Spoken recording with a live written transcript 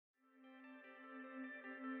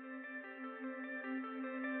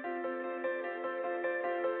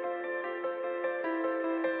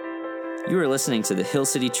You are listening to the Hill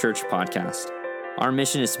City Church podcast. Our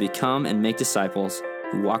mission is to become and make disciples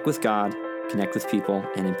who walk with God, connect with people,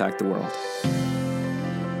 and impact the world.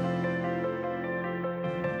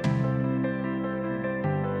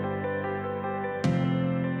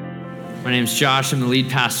 My name is Josh. I'm the lead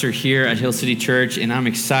pastor here at Hill City Church, and I'm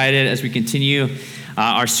excited as we continue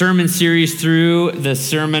our sermon series through the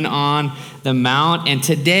Sermon on the Mount. And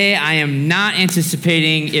today I am not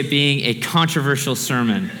anticipating it being a controversial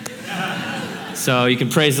sermon. So you can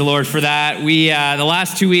praise the Lord for that. The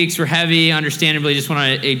last 2 weeks were heavy, understandably. Just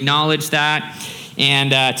want to acknowledge that.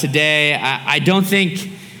 And today, I don't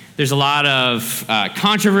think there's a lot of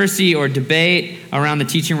controversy or debate around the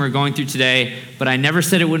teaching we're going through today, but I never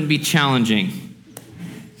said it wouldn't be challenging.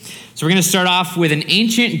 So we're going to start off with an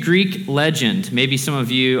ancient Greek legend. Maybe some of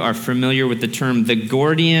you are familiar with the term the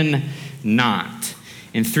Gordian knot.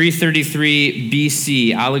 In 333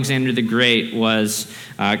 BC, Alexander the Great was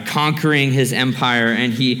conquering his empire,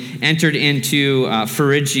 and he entered into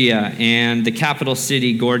Phrygia and the capital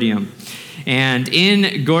city, Gordium. And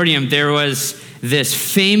in Gordium, there was this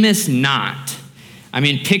famous knot. I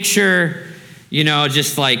mean, picture,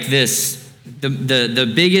 just like this,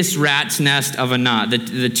 the biggest rat's nest of a knot.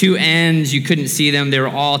 The two ends, you couldn't see them. They were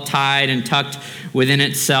all tied and tucked within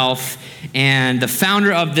itself. And the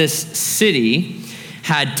founder of this city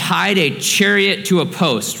had tied a chariot to a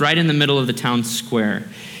post right in the middle of the town square.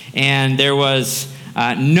 And there was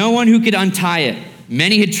no one who could untie it.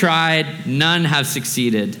 Many had tried, none have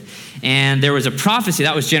succeeded. And there was a prophecy,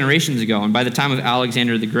 that was generations ago, and by the time of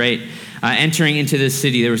Alexander the Great entering into this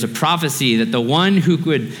city, there was a prophecy that the one who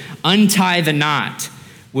could untie the knot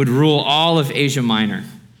would rule all of Asia Minor.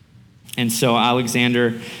 And so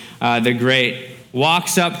Alexander the Great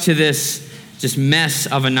walks up to this just mess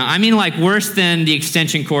of a knot. I mean, like worse than the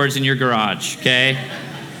extension cords in your garage, okay?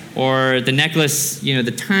 Or the necklace,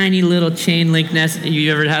 the tiny little chain link necklace.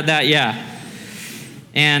 You ever had that? Yeah.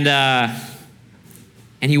 And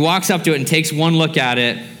he walks up to it and takes one look at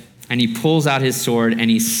it, and he pulls out his sword and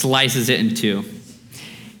he slices it in two.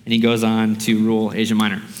 And he goes on to rule Asia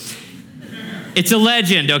Minor. It's a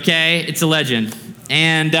legend, okay? It's a legend.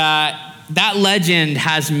 And that legend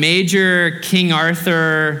has major King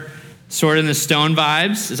Arthur Sword in the Stone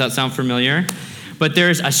vibes. Does that sound familiar? But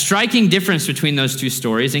there's a striking difference between those two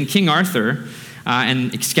stories. In King Arthur,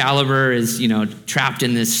 and Excalibur is, trapped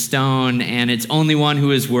in this stone, and it's only one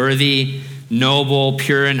who is worthy, noble,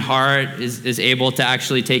 pure in heart is able to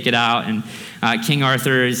actually take it out. And King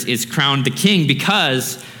Arthur is crowned the king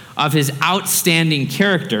because of his outstanding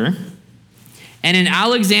character. And in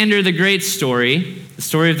Alexander the Great's story, the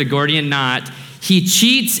story of the Gordian knot, he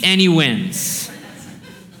cheats and he wins.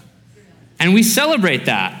 And we celebrate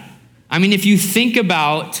that. I mean, if you think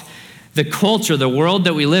about the culture, the world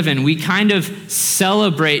that we live in, we kind of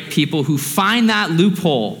celebrate people who find that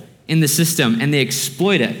loophole in the system and they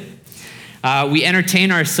exploit it. We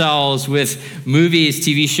entertain ourselves with movies,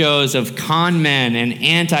 TV shows of con men and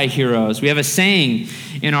anti-heroes. We have a saying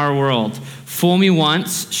in our world: fool me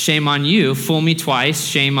once, shame on you. Fool me twice,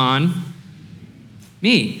 shame on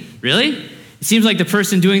me. Really? It seems like the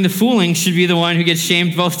person doing the fooling should be the one who gets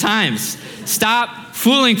shamed both times. Stop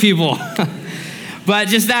fooling people. But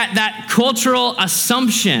just that cultural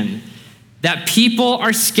assumption that people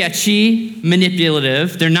are sketchy,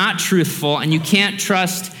 manipulative, they're not truthful, and you can't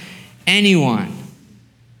trust anyone.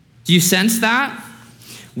 Do you sense that?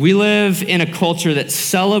 We live in a culture that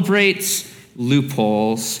celebrates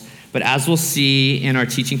loopholes, but as we'll see in our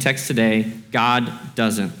teaching text today, God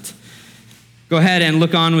doesn't. Go ahead and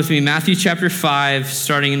look on with me, Matthew chapter 5,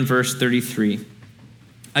 starting in verse 33.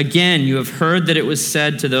 Again, you have heard that it was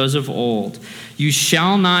said to those of old, you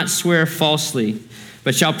shall not swear falsely,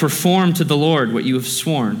 but shall perform to the Lord what you have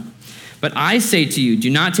sworn. But I say to you, do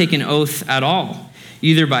not take an oath at all,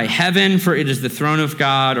 either by heaven, for it is the throne of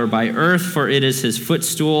God, or by earth, for it is his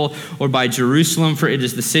footstool, or by Jerusalem, for it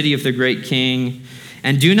is the city of the great king.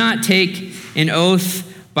 And do not take an oath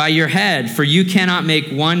by your head, for you cannot make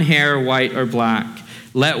one hair white or black.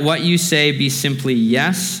 Let what you say be simply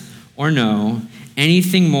yes or no.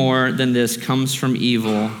 Anything more than this comes from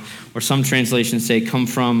evil, or some translations say come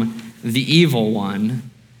from the evil one,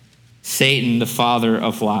 Satan, the father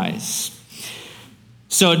of lies.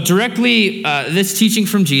 So directly, this teaching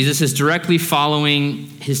from Jesus is directly following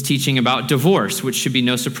his teaching about divorce, which should be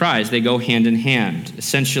no surprise. They go hand in hand.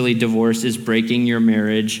 Essentially, divorce is breaking your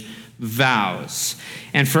marriage vows.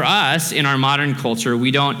 And for us, in our modern culture,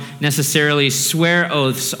 we don't necessarily swear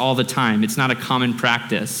oaths all the time. It's not a common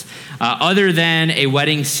practice. Other than a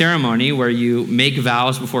wedding ceremony where you make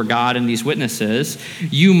vows before God and these witnesses,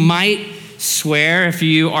 you might swear if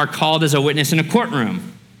you are called as a witness in a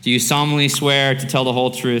courtroom. Do you solemnly swear to tell the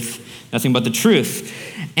whole truth, nothing but the truth?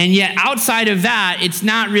 And yet outside of that, it's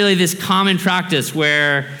not really this common practice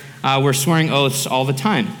where we're swearing oaths all the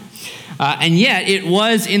time. And yet it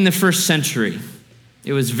was in the first century.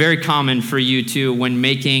 It was very common for you to, when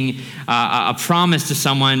making a promise to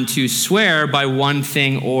someone, to swear by one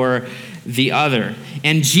thing or the other.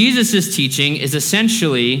 And Jesus' teaching is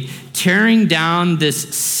essentially tearing down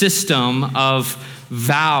this system of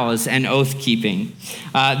vows and oath keeping.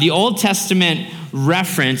 The Old Testament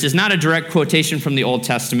reference is not a direct quotation from the Old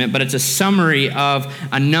Testament, but it's a summary of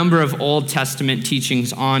a number of Old Testament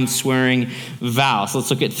teachings on swearing vows. Let's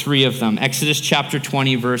look at 3 of them. Exodus chapter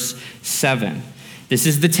 20, verse 7. This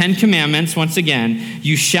is the 10 Commandments, once again.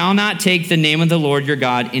 You shall not take the name of the Lord your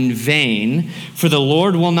God in vain, for the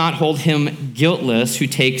Lord will not hold him guiltless who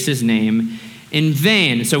takes his name in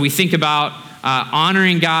vain. So we think about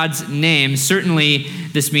honoring God's name. Certainly,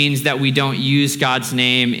 this means that we don't use God's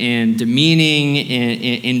name in demeaning,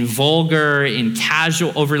 in vulgar, in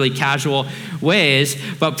casual, overly casual ways.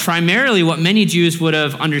 But primarily, what many Jews would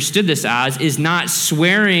have understood this as is not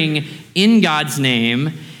swearing in God's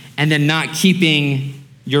name and then not keeping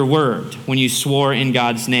your word when you swore in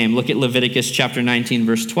God's name. Look at Leviticus chapter 19,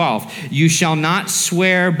 verse 12. You shall not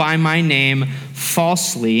swear by my name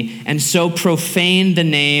falsely and so profane the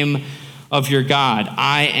name of your God.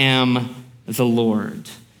 I am the Lord.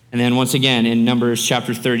 And then once again in Numbers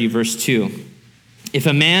chapter 30, verse 2. If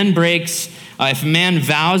a man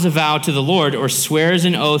vows a vow to the Lord or swears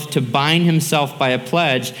an oath to bind himself by a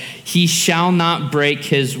pledge, he shall not break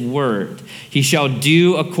his word. He shall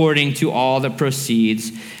do according to all that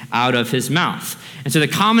proceeds out of his mouth. And so the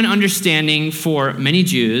common understanding for many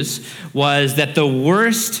Jews was that the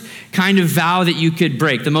worst kind of vow that you could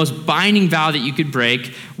break, the most binding vow that you could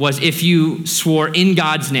break, was if you swore in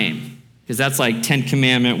God's name, because that's like 10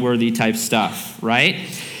 Commandment worthy type stuff, right?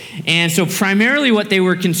 And so primarily what they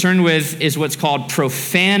were concerned with is what's called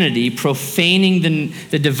profanity, profaning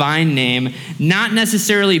the divine name, not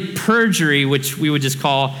necessarily perjury, which we would just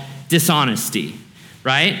call dishonesty,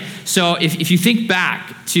 right? So if you think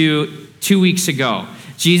back to 2 weeks ago,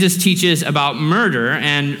 Jesus teaches about murder,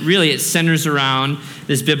 and really it centers around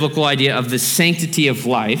this biblical idea of the sanctity of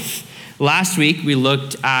life. Last week we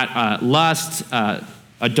looked at lust,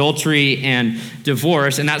 adultery, and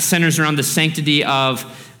divorce, and that centers around the sanctity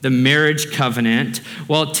of the marriage covenant.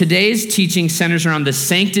 Well, today's teaching centers around the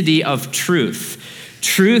sanctity of truth.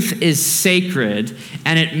 Truth is sacred,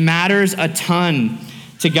 and it matters a ton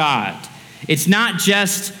to God. It's not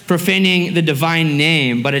just profaning the divine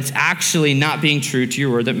name, but it's actually not being true to your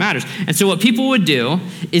word that matters. And so what people would do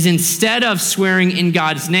is instead of swearing in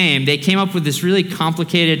God's name, they came up with this really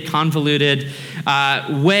complicated, convoluted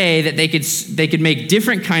way that they could make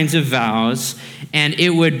different kinds of vows, and it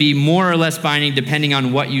would be more or less binding depending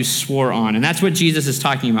on what you swore on. And that's what Jesus is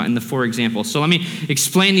talking about in the 4 examples. So let me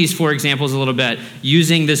explain these 4 examples a little bit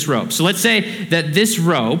using this rope. So let's say that this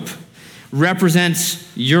rope represents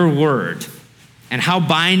your word and how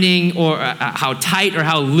binding or how tight or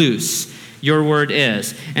how loose your word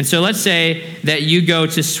is. And so let's say that you go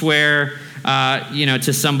to swear,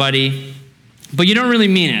 to somebody, but you don't really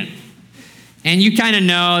mean it. And you kind of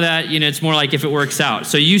know that, it's more like if it works out.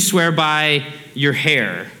 So you swear by your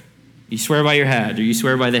hair. You swear by your head, or you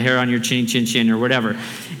swear by the hair on your chin, or whatever.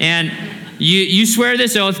 And you swear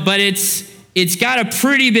this oath, but it's got a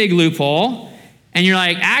pretty big loophole. And you're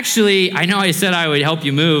like, actually, I know I said I would help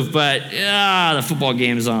you move, but the football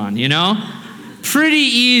game's on, Pretty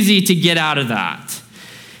easy to get out of that.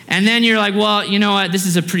 And then you're like, well, you know what? This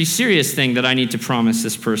is a pretty serious thing that I need to promise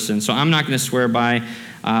this person. So I'm not going to swear by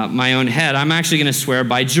my own head. I'm actually going to swear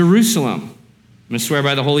by Jerusalem. I'm going to swear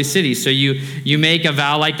by the holy city. So you make a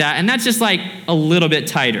vow like that, and that's just like a little bit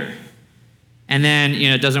tighter. And then,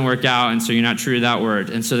 it doesn't work out, and so you're not true to that word.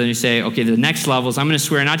 And so then you say, okay, the next level is I'm going to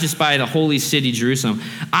swear not just by the holy city, Jerusalem.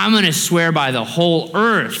 I'm going to swear by the whole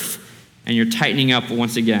earth. And you're tightening up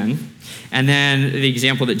once again. And then the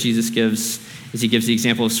example that Jesus gives is he gives the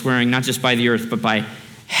example of swearing not just by the earth, but by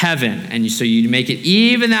heaven. And so you make it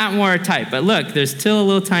even that more tight. But look, there's still a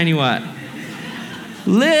little tiny what?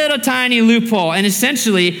 Little tiny loophole. And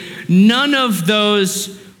essentially, none of those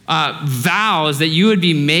vows that you would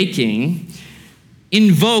be making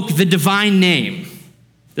invoke the divine name.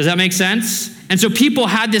 Does that make sense? And so people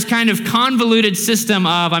had this kind of convoluted system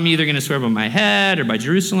of, I'm either going to swear by my head or by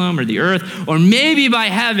Jerusalem or the earth or maybe by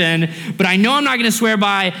heaven, but I know I'm not going to swear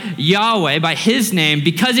by Yahweh, by his name,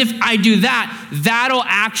 because if I do that, that'll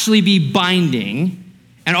actually be binding,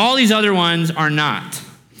 and all these other ones are not.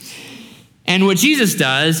 And what Jesus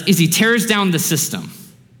does is he tears down the system.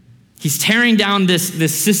 He's tearing down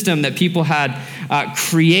this system that people had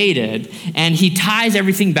created, and he ties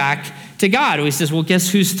everything back to God. He says, well, guess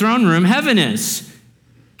whose throne room heaven is?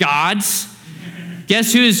 God's.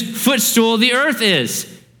 Guess whose footstool the earth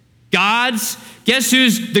is? God's. Guess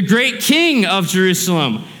who's the great king of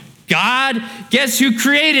Jerusalem? God. Guess who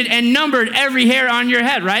created and numbered every hair on your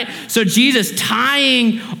head, right? So Jesus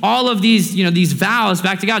tying all of these, these vows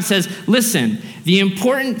back to God says, listen, the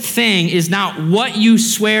important thing is not what you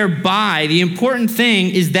swear by. The important thing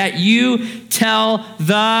is that you tell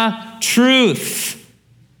the truth.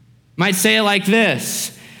 Might say it like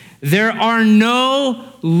this: there are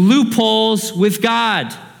no loopholes with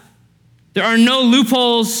God. There are no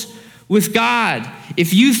loopholes with God.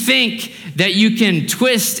 If you think that you can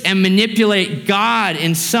twist and manipulate God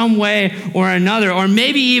in some way or another, or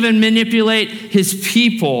maybe even manipulate his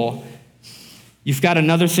people, you've got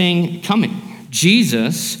another thing coming.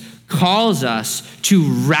 Jesus calls us to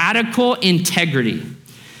radical integrity,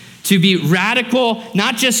 to be radical,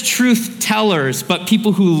 not just truth tellers, but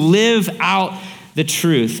people who live out the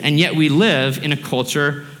truth. And yet we live in a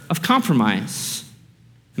culture of compromise.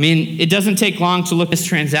 I mean, it doesn't take long to look at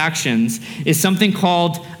transactions. It's something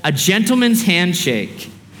called a gentleman's handshake.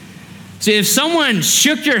 So if someone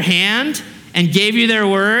shook your hand and gave you their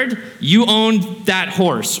word, you owned that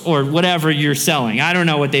horse or whatever you're selling. I don't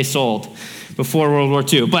know what they sold before World War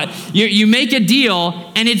II. But you make a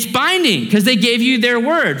deal and it's binding because they gave you their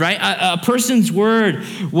word, right? A person's word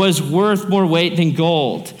was worth more weight than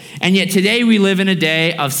gold. And yet today we live in a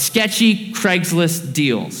day of sketchy Craigslist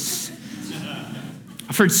deals.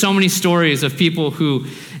 I've heard so many stories of people who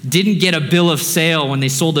didn't get a bill of sale when they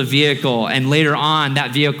sold a vehicle, and later on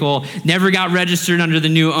that vehicle never got registered under the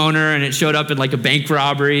new owner, and it showed up in like a bank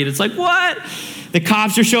robbery. And it's like, what? The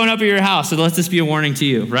cops are showing up at your house, so let this be a warning to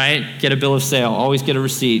you, right? Get a bill of sale. Always get a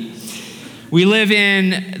receipt. We live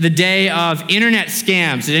in the day of internet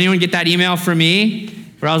scams. Did anyone get that email from me?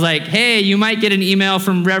 Where I was like, hey, you might get an email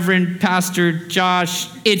from Reverend Pastor Josh.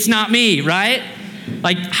 It's not me, right?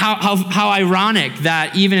 Like how ironic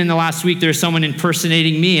that even in the last week there's someone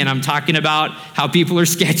impersonating me and I'm talking about how people are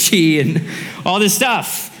sketchy and all this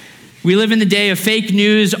stuff. We live in the day of fake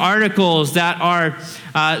news articles that are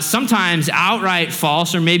sometimes outright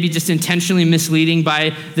false or maybe just intentionally misleading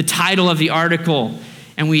by the title of the article.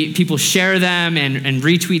 And people share them and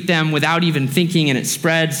retweet them without even thinking, and it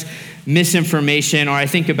spreads misinformation. Or I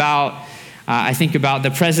think about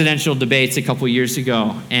the presidential debates a couple years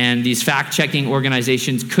ago, and these fact-checking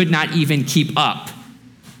organizations could not even keep up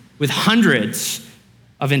with hundreds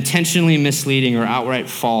of intentionally misleading or outright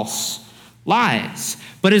false lies.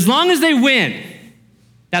 But as long as they win,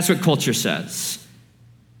 that's what culture says.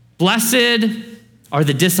 Blessed are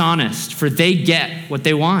the dishonest, for they get what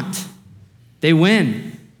they want. They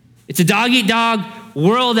win. It's a dog-eat-dog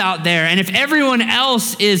world out there. And if everyone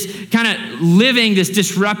else is kind of living this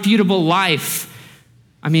disreputable life,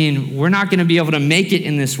 I mean, we're not going to be able to make it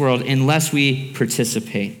in this world unless we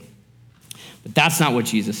participate. But that's not what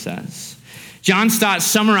Jesus says. John Stott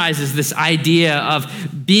summarizes this idea of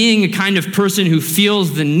being a kind of person who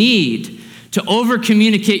feels the need to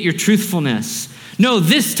over-communicate your truthfulness. No,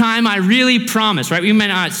 this time I really promise, right? We might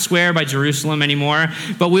not swear by Jerusalem anymore,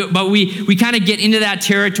 but we kind of get into that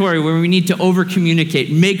territory where we need to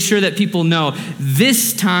over-communicate, make sure that people know,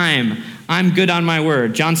 this time I'm good on my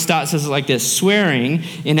word. John Stott says it like this: swearing,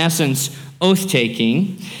 in essence,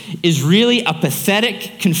 oath-taking, is really a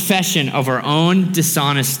pathetic confession of our own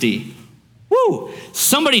dishonesty. Woo!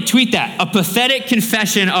 Somebody tweet that. A pathetic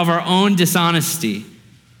confession of our own dishonesty.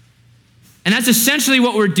 And that's essentially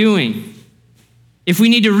what we're doing. If we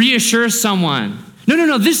need to reassure someone,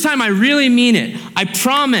 no, this time I really mean it. I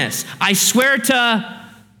promise. I swear to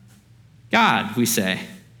God, we say.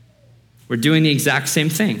 We're doing the exact same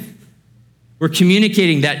thing. We're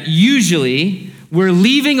communicating that usually we're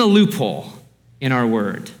leaving a loophole in our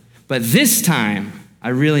word. But this time, I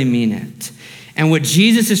really mean it. And what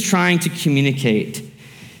Jesus is trying to communicate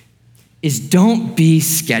is don't be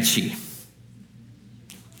sketchy.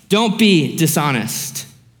 Don't be dishonest.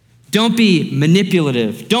 Don't be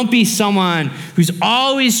manipulative. Don't be someone who's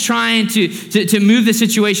always trying to move the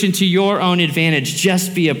situation to your own advantage.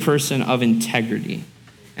 Just be a person of integrity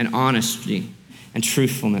and honesty and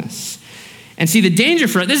truthfulness. And see, the danger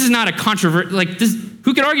for it, this is not a controversial,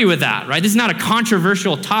 who could argue with that, right? This is not a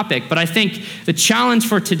controversial topic, but I think the challenge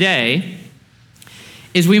for today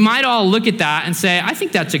is we might all look at that and say, I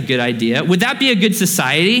think that's a good idea. Would that be a good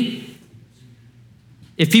society?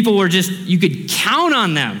 If people were you could count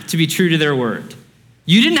on them to be true to their word.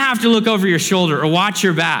 You didn't have to look over your shoulder or watch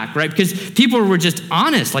your back, right? Because people were just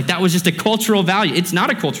honest, like that was just a cultural value. It's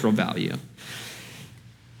not a cultural value.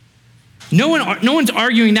 No one's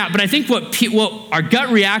arguing that, but I think what our gut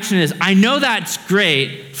reaction is, I know that's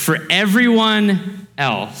great for everyone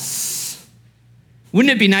else.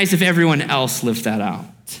 Wouldn't it be nice if everyone else lived that out?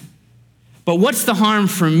 But what's the harm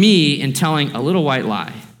for me in telling a little white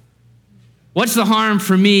lie? What's the harm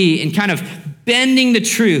for me in kind of bending the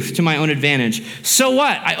truth to my own advantage? So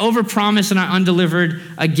what? I overpromised and I undelivered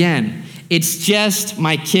again. It's just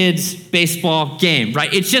my kid's baseball game,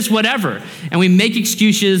 right? It's just whatever. And we make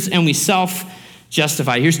excuses and we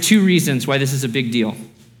self-justify. Here's 2 reasons why this is a big deal.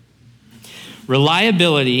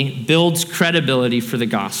 Reliability builds credibility for the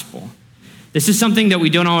gospel. This is something that we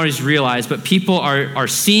don't always realize, but people are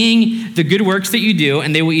seeing the good works that you do,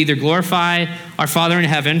 and they will either glorify our Father in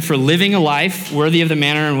heaven for living a life worthy of the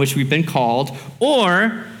manner in which we've been called,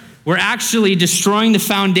 or we're actually destroying the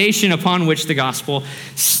foundation upon which the gospel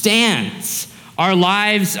stands. Our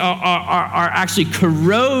lives are actually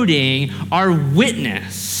corroding our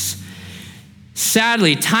witness.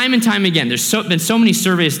 Sadly, time and time again, there's been so many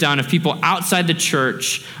surveys done of people outside the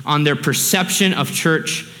church on their perception of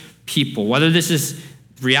church people. Whether this is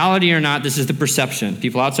reality or not, this is the perception.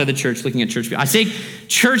 People outside the church looking at church people. I say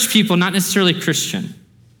church people, not necessarily Christian.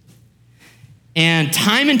 And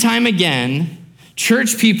time again,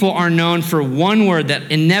 church people are known for one word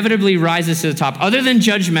that inevitably rises to the top. Other than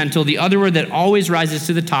judgmental, the other word that always rises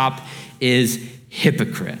to the top is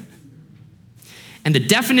hypocrite. And the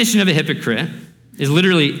definition of a hypocrite is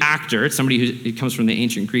literally actor. It's somebody who comes from the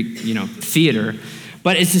ancient Greek, theater.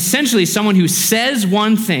 But it's essentially someone who says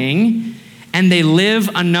one thing and they live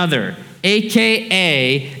another.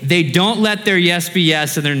 AKA, they don't let their yes be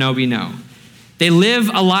yes and their no be no. They live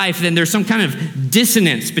a life, and there's some kind of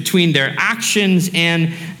dissonance between their actions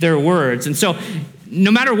and their words. And so no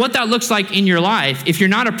matter what that looks like in your life, if you're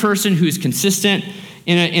not a person who's consistent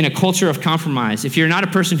in a culture of compromise, if you're not a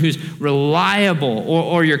person who's reliable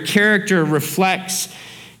or your character reflects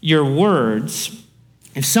your words,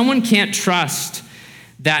 if someone can't trust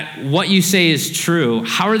that what you say is true,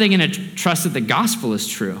 how are they going to trust that the gospel is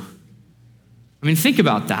true? I mean, think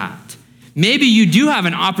about that. Maybe you do have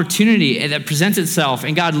an opportunity that presents itself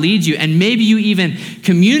and God leads you, and maybe you even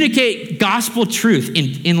communicate gospel truth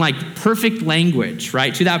in like perfect language,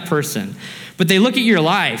 right, to that person. But they look at your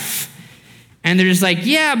life and they're just like,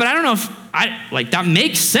 yeah, but I don't know if that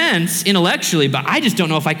makes sense intellectually, but I just don't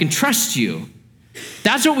know if I can trust you.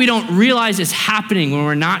 That's what we don't realize is happening when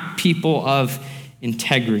we're not people of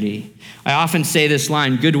integrity. I often say this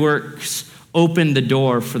line, good works open the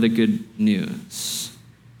door for the good news.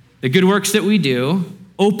 The good works that we do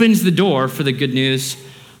opens the door for the good news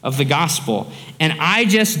of the gospel. And I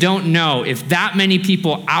just don't know if that many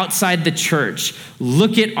people outside the church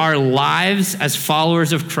look at our lives as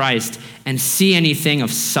followers of Christ and see anything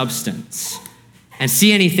of substance and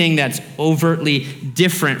see anything that's overtly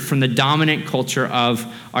different from the dominant culture of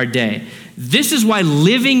our day. This is why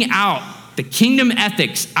living out the kingdom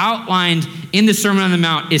ethics outlined in the Sermon on the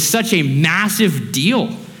Mount is such a massive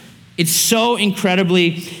deal. It's so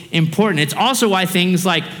incredibly important. It's also why things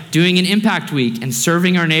like doing an impact week and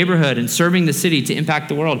serving our neighborhood and serving the city to impact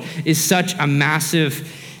the world is such a massive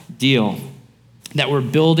deal, that we're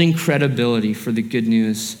building credibility for the good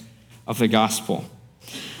news of the gospel.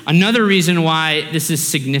 Another reason why this is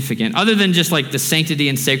significant, other than just like the sanctity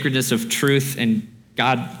and sacredness of truth, and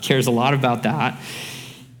God cares a lot about that,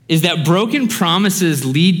 is that broken promises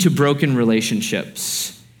lead to broken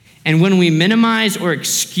relationships. And when we minimize or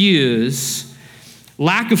excuse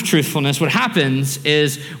lack of truthfulness, what happens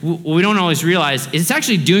is, what we don't always realize, is it's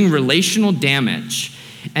actually doing relational damage.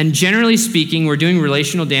 And generally speaking, we're doing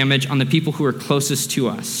relational damage on the people who are closest to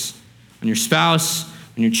us, on your spouse,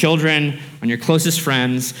 on your children, on your closest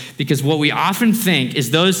friends, because what we often think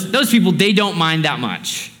is those people, they don't mind that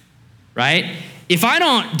much, right? If I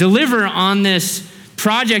don't deliver on this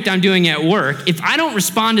project I'm doing at work, if I don't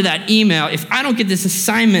respond to that email, if I don't get this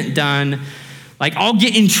assignment done, like I'll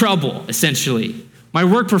get in trouble, essentially. My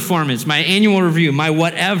work performance, my annual review, my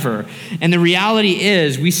whatever. And the reality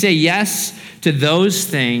is we say yes to those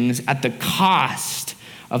things at the cost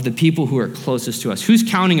of the people who are closest to us. Who's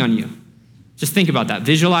counting on you? Just think about that.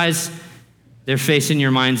 Visualize their face in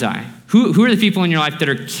your mind's eye. Who are the people in your life that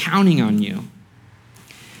are counting on you?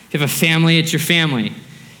 If you have a family, it's your family.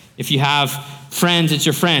 If you have friends, it's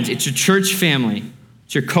your friends. It's your church family.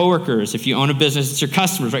 It's your coworkers. If you own a business, it's your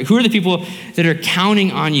customers, right? Who are the people that are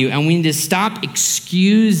counting on you? And we need to stop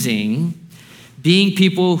excusing being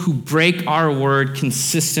people who break our word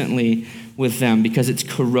consistently with them, because it's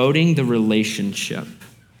corroding the relationship.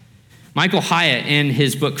 Michael Hyatt, in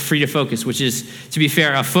his book, Free to Focus, which is, to be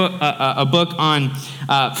fair, a book on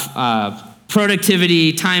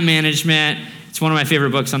productivity, time management. It's It's one of my favorite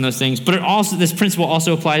books on those things. But this principle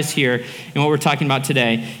also applies here in what we're talking about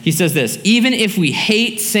today. He says this: even if we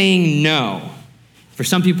hate saying no, for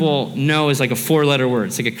some people, no is like a 4-letter word.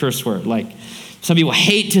 It's like a curse word. Like some people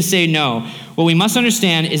hate to say no. What we must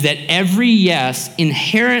understand is that every yes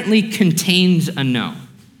inherently contains a no.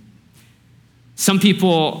 Some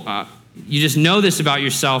people, you just know this about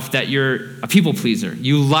yourself, that you're a people pleaser.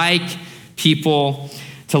 You like people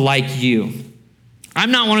to like you. I'm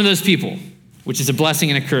not one of those people, which is a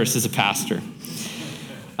blessing and a curse as a pastor.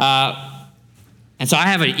 And so I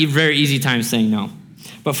have a very easy time saying no.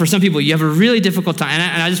 But for some people, you have a really difficult time.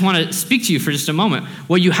 And I just want to speak to you for just a moment.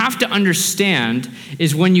 What you have to understand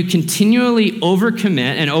is when you continually overcommit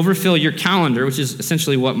and overfill your calendar, which is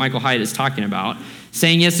essentially what Michael Hyatt is talking about,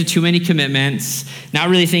 saying yes to too many commitments, not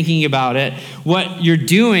really thinking about it, what you're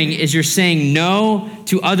doing is you're saying no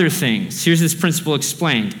to other things. Here's this principle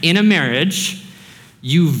explained. In a marriage,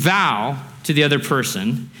 you vow to the other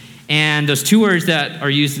person, and those 2 words that are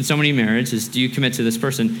used in so many marriages is, do you commit to this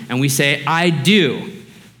person? And we say, I do.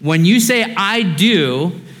 When you say I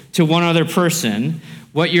do to one other person,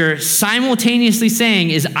 what you're simultaneously saying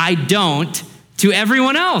is I don't to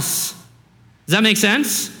everyone else. Does that make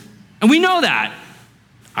sense? And we know that.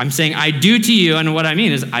 I'm saying I do to you, and what I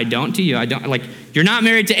mean is I don't to you. I don't, like, you're not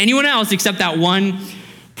married to anyone else except that one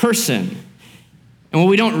person. And what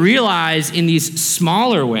we don't realize in these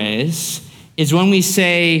smaller ways is when we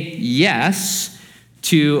say yes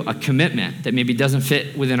to a commitment that maybe doesn't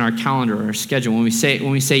fit within our calendar or our schedule, when we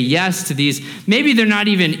say yes to these, maybe they're not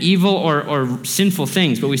even evil or sinful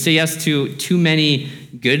things, but we say yes to too many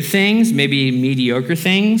good things, maybe mediocre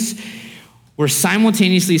things, we're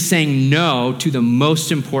simultaneously saying no to the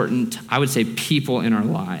most important, I would say, people in our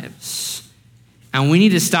lives. And we need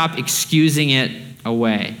to stop excusing it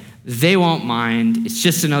away. They won't mind. It's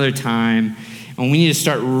just another time. And we need to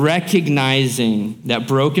start recognizing that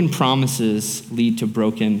broken promises lead to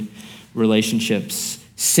broken relationships.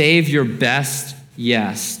 Save your best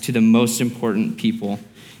yes to the most important people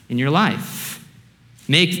in your life.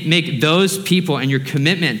 Make those people and your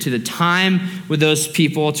commitment to the time with those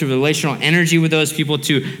people, to relational energy with those people,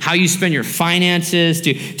 to how you spend your finances,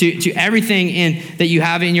 to everything that you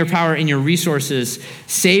have in your power, in your resources.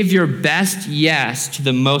 Save your best yes to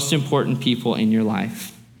the most important people in your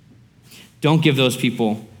life. Don't give those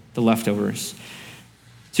people the leftovers.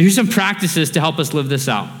 So here's some practices to help us live this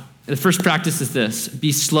out. The first practice is this: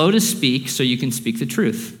 be slow to speak so you can speak the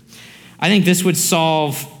truth. I think this would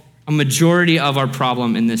solve a majority of our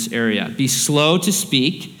problem in this area. Be slow to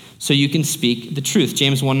speak so you can speak the truth.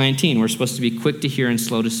 James 1:19, we're supposed to be quick to hear and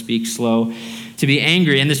slow to speak, slow to be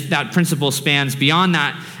angry. And that principle spans beyond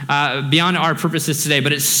that, beyond our purposes today,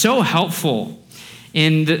 but it's so helpful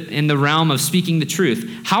in the realm of speaking the truth.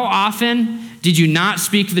 How often did you not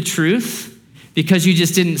speak the truth because you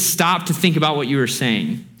just didn't stop to think about what you were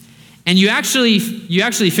saying? And you actually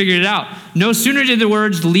figured it out. No sooner did the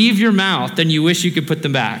words leave your mouth than you wish you could put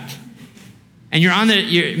them back. And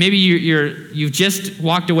you've just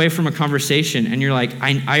walked away from a conversation and you're like,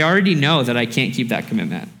 I already know that I can't keep that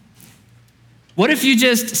commitment. What if you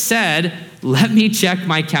just said, let me check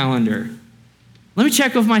my calendar. Let me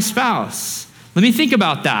check with my spouse. Let me think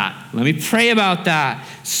about that. Let me pray about that.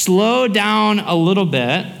 Slow down a little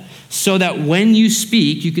bit so that when you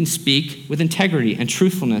speak, you can speak with integrity and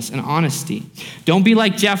truthfulness and honesty. Don't be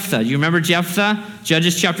like Jephthah. Do you remember Jephthah?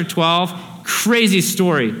 Judges chapter 12. Crazy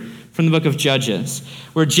story from the book of Judges,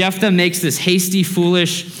 where Jephthah makes this hasty,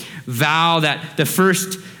 foolish vow that the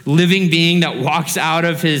first living being that walks out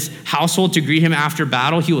of his household to greet him after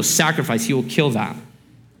battle, he will sacrifice, he will kill that.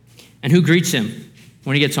 And who greets him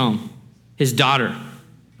when he gets home? His daughter.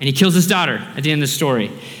 And he kills his daughter at the end of the story.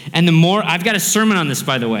 And I've got a sermon on this,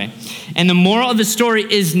 by the way. And the moral of the story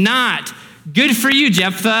is not, good for you,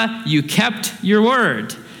 Jephthah, you kept your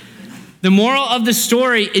word. The moral of the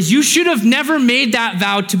story is you should have never made that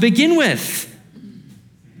vow to begin with.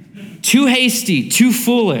 Too hasty, too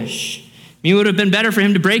foolish. It would have been better for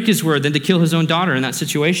him to break his word than to kill his own daughter in that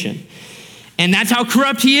situation. And that's how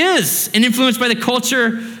corrupt he is and influenced by the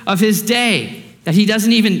culture of his day, that he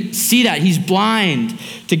doesn't even see that. He's blind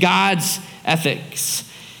to God's ethics.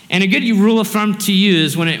 And a good rule of thumb to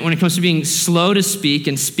use when it comes to being slow to speak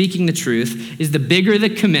and speaking the truth is the bigger the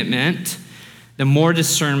commitment, the more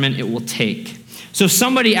discernment it will take. So if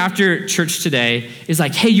somebody after church today is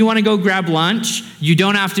like, hey, you want to go grab lunch? You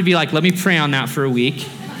don't have to be like, let me pray on that for a week.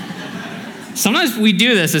 Sometimes we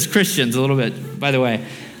do this as Christians a little bit, by the way.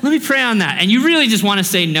 Let me pray on that. And you really just want to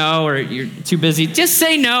say no, or you're too busy. Just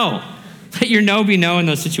say no. Let your no be no in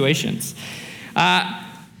those situations.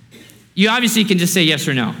 You obviously can just say yes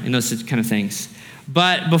or no in those kind of things.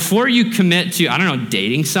 But before you commit to,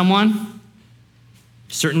 dating someone,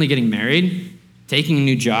 certainly getting married, taking a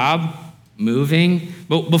new job, moving,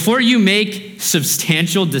 but before you make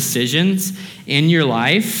substantial decisions in your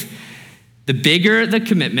life, the bigger the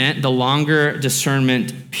commitment, the longer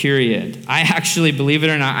discernment period. I actually, believe it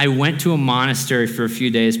or not, I went to a monastery for a few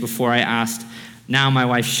days before I asked now my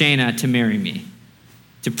wife Shayna to marry me,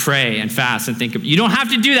 to pray and fast and think of, you don't have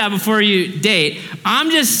to do that before you date. I'm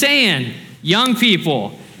just saying, young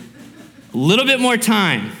people, a little bit more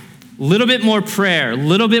time, a little bit more prayer, a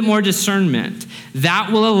little bit more discernment.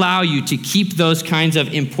 That will allow you to keep those kinds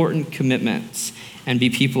of important commitments and be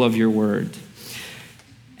people of your word.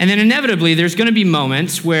 And then inevitably, there's going to be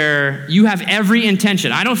moments where you have every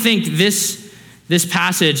intention. I don't think this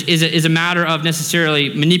passage is a matter of necessarily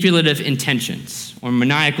manipulative intentions or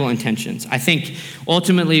maniacal intentions. I think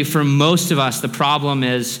ultimately for most of us, the problem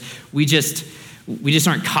is we just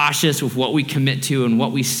aren't cautious with what we commit to and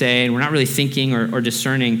what we say, and we're not really thinking or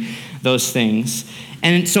discerning those things.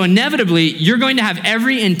 And so inevitably, you're going to have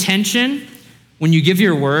every intention when you give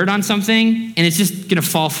your word on something, and it's just going to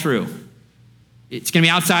fall through. It's going to be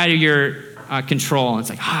outside of your control. It's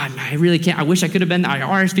like, I really can't. I wish I could have been. I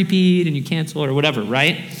RSVP'd and you canceled or whatever,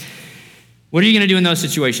 right? What are you going to do in those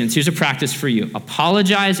situations? Here's a practice for you.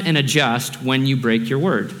 Apologize and adjust when you break your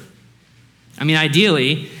word. I mean,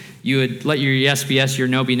 ideally, you would let your yes be yes, your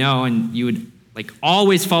no be no, and you would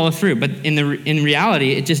always follow through. But in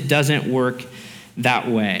reality, it just doesn't work that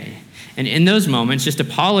way. And in those moments, just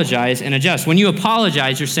apologize and adjust. When you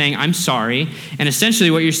apologize, you're saying, I'm sorry. And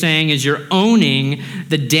essentially what you're saying is you're owning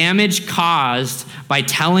the damage caused by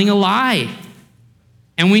telling a lie.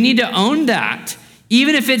 And we need to own that,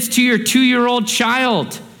 even if it's to your 2-year-old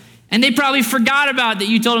child. And they probably forgot about that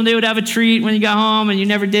you told them they would have a treat when you got home and you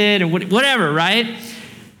never did, and whatever, right?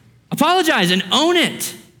 Apologize and own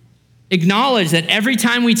it. Acknowledge that every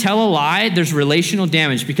time we tell a lie, there's relational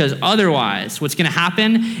damage, because otherwise what's going to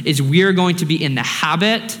happen is we're going to be in the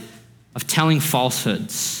habit of telling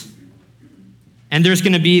falsehoods. And there's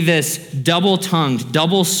going to be this double-tongued,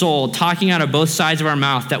 double-souled, talking out of both sides of our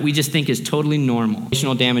mouth that we just think is totally normal.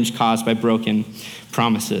 Relational damage caused by broken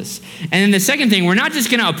promises. And then the second thing, we're not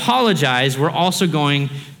just going to apologize, we're also going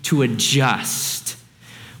to adjust.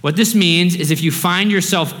 What this means is if you find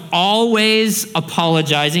yourself always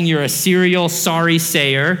apologizing, you're a serial sorry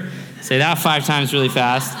sayer. Say that 5 times really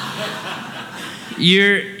fast.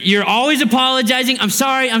 You're always apologizing. I'm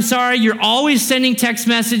sorry. You're always sending text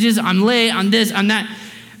messages. I'm late, I'm this, I'm that.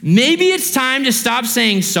 Maybe it's time to stop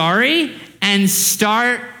saying sorry and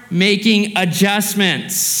start making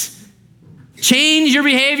adjustments. Change your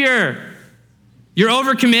behavior. You're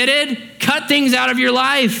overcommitted. Cut things out of your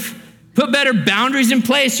life. Put better boundaries in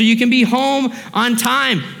place so you can be home on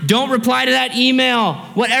time. Don't reply to that email.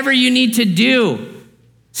 Whatever you need to do.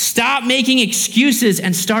 Stop making excuses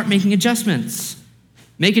and start making adjustments.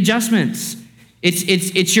 Make adjustments.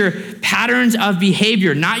 It's your patterns of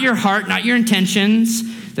behavior, not your heart, not your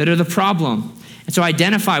intentions, that are the problem. And so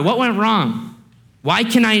identify what went wrong. Why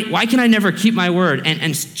can I never keep my word?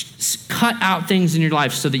 And cut out things in your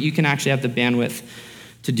life so that you can actually have the bandwidth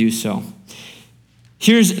to do so.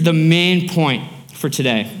 Here's the main point for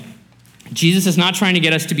today. Jesus is not trying to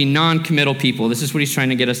get us to be non-committal people. This is what he's trying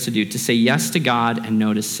to get us to do, to say yes to God and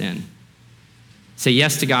no to sin. Say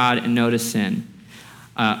yes to God and no to sin.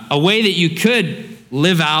 A way that you could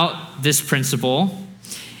live out this principle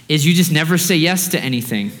is you just never say yes to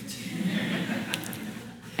anything.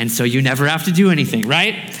 And so you never have to do anything,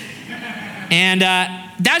 right? And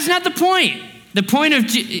that's not the point. The point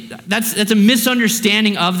of, that's a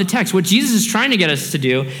misunderstanding of the text. What Jesus is trying to get us to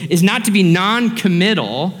do is not to be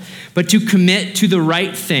non-committal, but to commit to the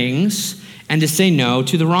right things and to say no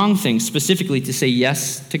to the wrong things, specifically to say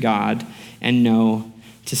yes to God and no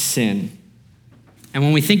to sin. And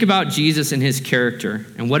when we think about Jesus and his character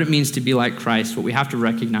and what it means to be like Christ, what we have to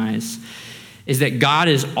recognize is that God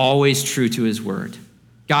is always true to his word.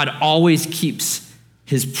 God always keeps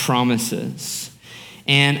his promises.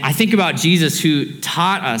 And I think about Jesus, who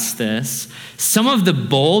taught us this, some of the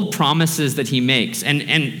bold promises that he makes. And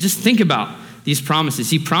just think about these promises.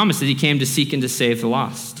 He promised that he came to seek and to save the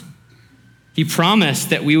lost. He promised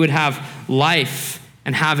that we would have life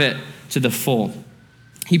and have it to the full.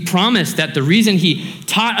 He promised that the reason he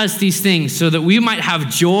taught us these things so that we might have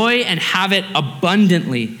joy and have it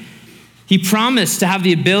abundantly. He promised to have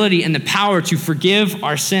the ability and the power to forgive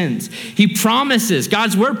our sins. He promises,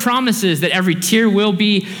 God's word promises that every tear will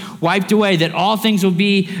be wiped away, that all things will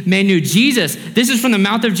be made new. Jesus, this is from the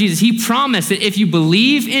mouth of Jesus. He promised that if you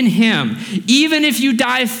believe in him, even if you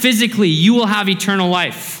die physically, you will have eternal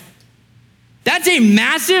life. That's a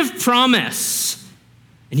massive promise.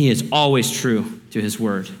 and he is always true to his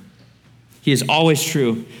word. He is always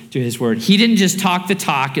true to his word. He didn't just talk the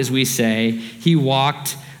talk, as we say, he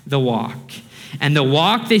walked the walk. And the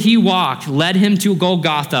walk that he walked led him to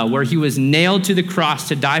Golgotha, where he was nailed to the cross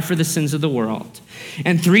to die for the sins of the world.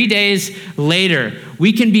 And 3 days later,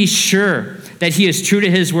 we can be sure that he is true to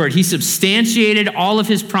his word. He substantiated all of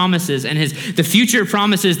his promises and the future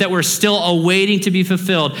promises that were still awaiting to be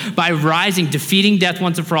fulfilled by rising, defeating death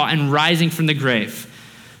once and for all, and rising from the grave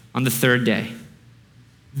on the third day.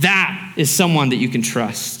 That is someone that you can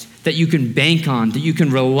trust, that you can bank on, that you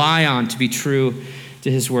can rely on to be true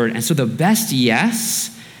to his word. And so the best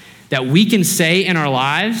yes that we can say in our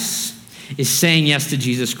lives is saying yes to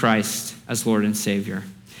Jesus Christ as Lord and Savior.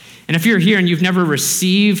 And if you're here and you've never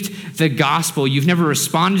received the gospel, you've never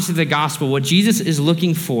responded to the gospel, what Jesus is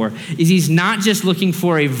looking for is he's not just looking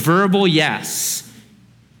for a verbal yes.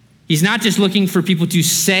 He's not just looking for people to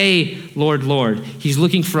say, Lord, Lord. He's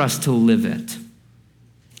looking for us to live it,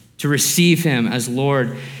 to receive him as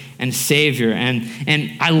Lord and Savior.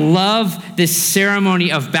 And I love this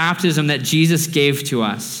ceremony of baptism that Jesus gave to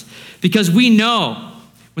us, because we know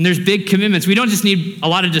when there's big commitments, we don't just need a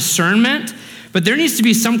lot of discernment, but there needs to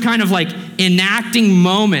be some kind of like enacting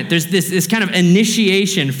moment. There's this kind of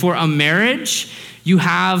initiation for a marriage. You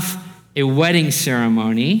have a wedding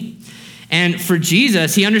ceremony. And for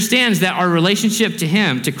Jesus, he understands that our relationship to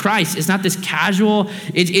him, to Christ, is not this casual,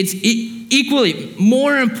 it's equally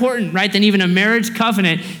more important, right, than even a marriage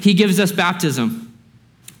covenant. He gives us baptism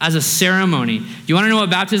as a ceremony. Do you want to know what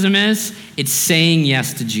baptism is? It's saying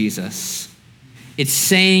yes to Jesus. It's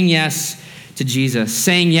saying yes to Jesus,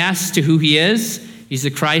 saying yes to who he is. He's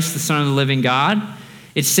the Christ, the Son of the living God.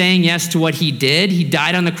 It's saying yes to what he did. He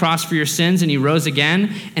died on the cross for your sins and he rose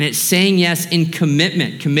again. And it's saying yes in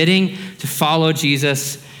commitment, committing to follow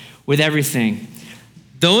Jesus with everything.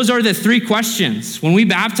 Those are the three questions. When we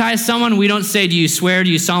baptize someone, we don't say, do you swear?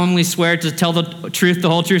 Do you solemnly swear to tell the truth, the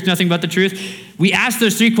whole truth, nothing but the truth? We ask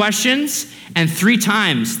those three questions, and 3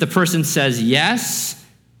 times the person says yes,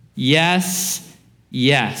 yes,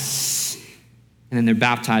 yes. And then they're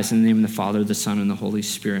baptized in the name of the Father, the Son, and the Holy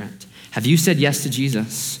Spirit. Have you said yes to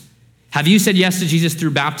Jesus? Have you said yes to Jesus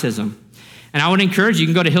through baptism? And I would encourage you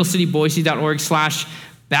can go to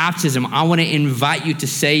hillcityboise.org/baptism. I want to invite you to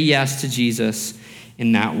say yes to Jesus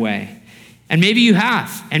in that way. And maybe you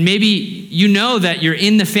have, and maybe you know that you're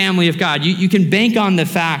in the family of God. You can bank on the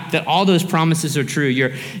fact that all those promises are true.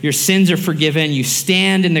 Your sins are forgiven. You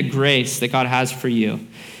stand in the grace that God has for you.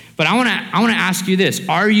 But I want to ask you this.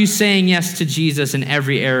 Are you saying yes to Jesus in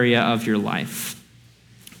every area of your life?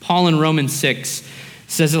 Paul in Romans 6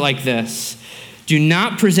 says it like this. Do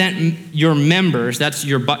not present your members, that's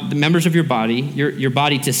the members of your body, your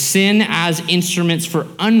body to sin as instruments for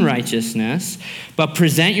unrighteousness, but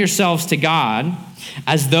present yourselves to God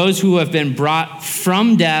as those who have been brought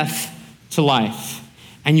from death to life,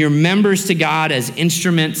 and your members to God as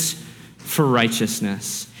instruments for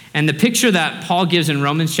righteousness. And the picture that Paul gives in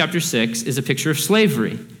Romans chapter 6 is a picture of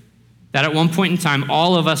slavery, that at one point in time,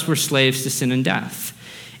 all of us were slaves to sin and death.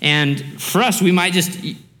 And for us, we might just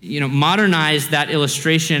modernize that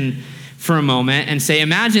illustration for a moment and say,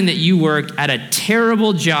 imagine that you work at a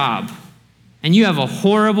terrible job and you have a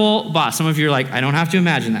horrible boss. Some of you are like, I don't have to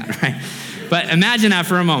imagine that, right? But imagine that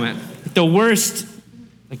for a moment. The worst,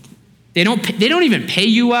 they don't even pay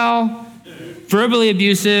you well, verbally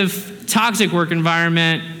abusive, toxic work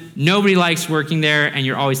environment, nobody likes working there, and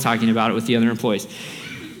you're always talking about it with the other employees.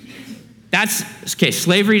 That's, okay,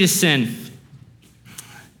 slavery to sin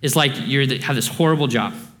is like you have this horrible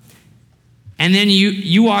job. And then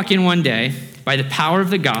you walk in one day by the power of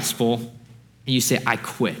the gospel and you say, I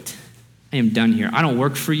quit. I am done here. I don't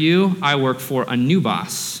work for you. I work for a new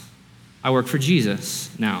boss. I work for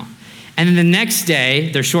Jesus now. And then the next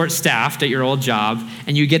day, they're short-staffed at your old job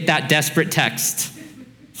and you get that desperate text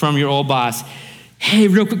from your old boss. Hey,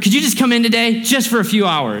 real quick, could you just come in today just for a few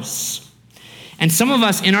hours? And some of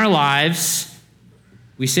us in our lives,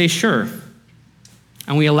 we say, sure.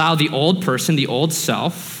 And we allow the old person, the old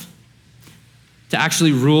self, to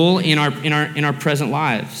actually rule in our present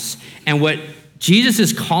lives. And what Jesus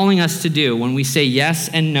is calling us to do when we say yes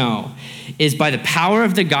and no is by the power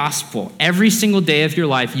of the gospel, every single day of your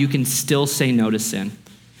life, you can still say no to sin.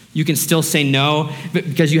 You can still say no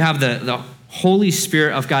because you have the Holy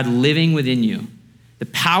Spirit of God living within you. The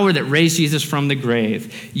power that raised Jesus from the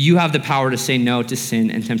grave, you have the power to say no to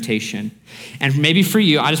sin and temptation. And maybe for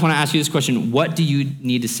you, I just want to ask you this question. What do you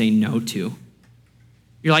need to say no to?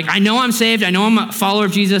 You're like, I know I'm saved. I know I'm a follower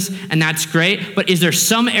of Jesus, and that's great. But is there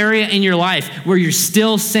some area in your life where you're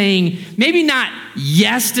still saying, maybe not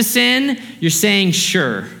yes to sin, you're saying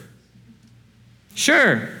sure?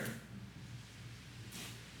 Sure.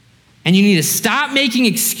 And you need to stop making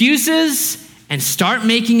excuses and start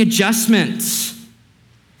making adjustments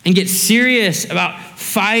and get serious about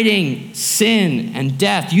fighting sin and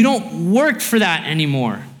death. You don't work for that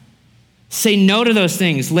anymore. Say no to those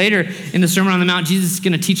things. Later in the Sermon on the Mount, Jesus is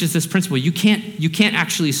going to teach us this principle. You can't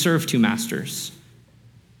actually serve two masters.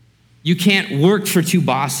 You can't work for two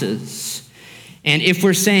bosses. And if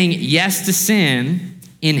we're saying yes to sin,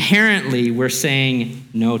 inherently we're saying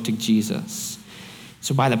no to Jesus.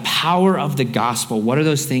 So by the power of the gospel, what are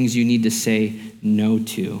those things you need to say no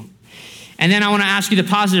to? And then I want to ask you the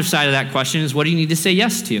positive side of that question is, what do you need to say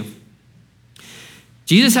yes to?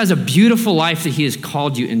 Jesus has a beautiful life that he has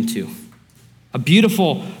called you into, a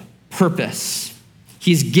beautiful purpose.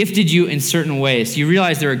 He's gifted you in certain ways. You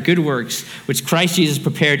realize there are good works which Christ Jesus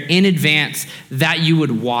prepared in advance that you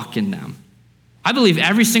would walk in them. I believe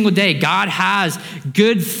every single day God has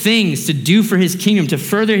good things to do for his kingdom, to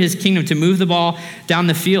further his kingdom, to move the ball down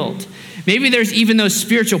the field. Maybe there's even those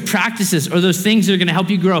spiritual practices or those things that are going to help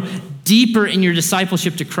you grow deeper in your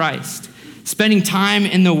discipleship to Christ. Spending time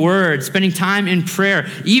in the Word, spending time in prayer,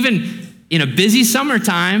 even in a busy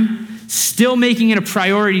summertime, still making it a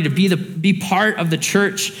priority to be part of the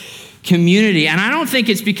church community. And I don't think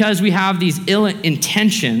it's because we have these ill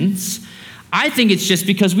intentions. I think it's just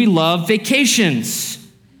because we love vacations.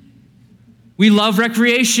 We love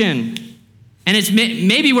recreation. And it's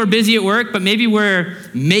maybe we're busy at work, but maybe we're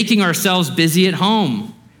making ourselves busy at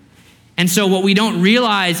home. And so what we don't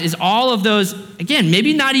realize is all of those, again,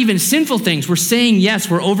 maybe not even sinful things. We're saying yes,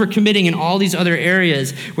 we're overcommitting in all these other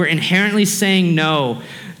areas. We're inherently saying no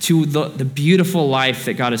to the beautiful life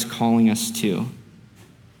that God is calling us to.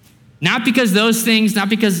 Not because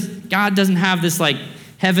God doesn't have this like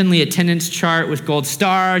heavenly attendance chart with gold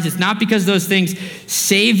stars. It's not because those things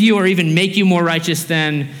save you or even make you more righteous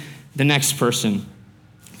than the next person,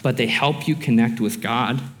 but they help you connect with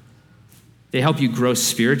God. They help you grow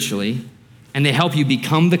spiritually, and they help you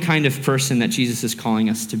become the kind of person that Jesus is calling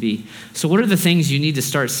us to be. So what are the things you need to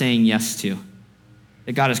start saying yes to,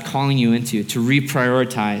 that God is calling you into, to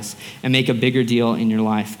reprioritize and make a bigger deal in your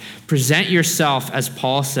life? Present yourself, as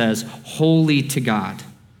Paul says, holy to God,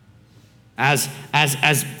 as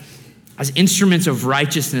instruments of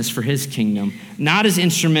righteousness for his kingdom, not as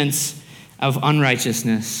instruments of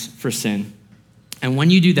unrighteousness for sin. And when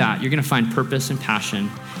you do that, you're going to find purpose and passion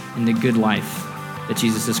in the good life that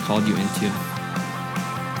Jesus has called you into.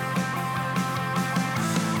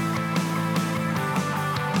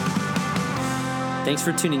 Thanks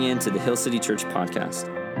for tuning in to the Hill City Church podcast.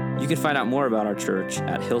 You can find out more about our church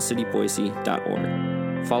at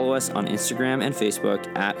hillcityboise.org. Follow us on Instagram and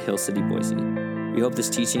Facebook at Hill City Boise. We hope this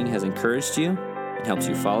teaching has encouraged you and helps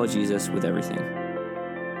you follow Jesus with everything.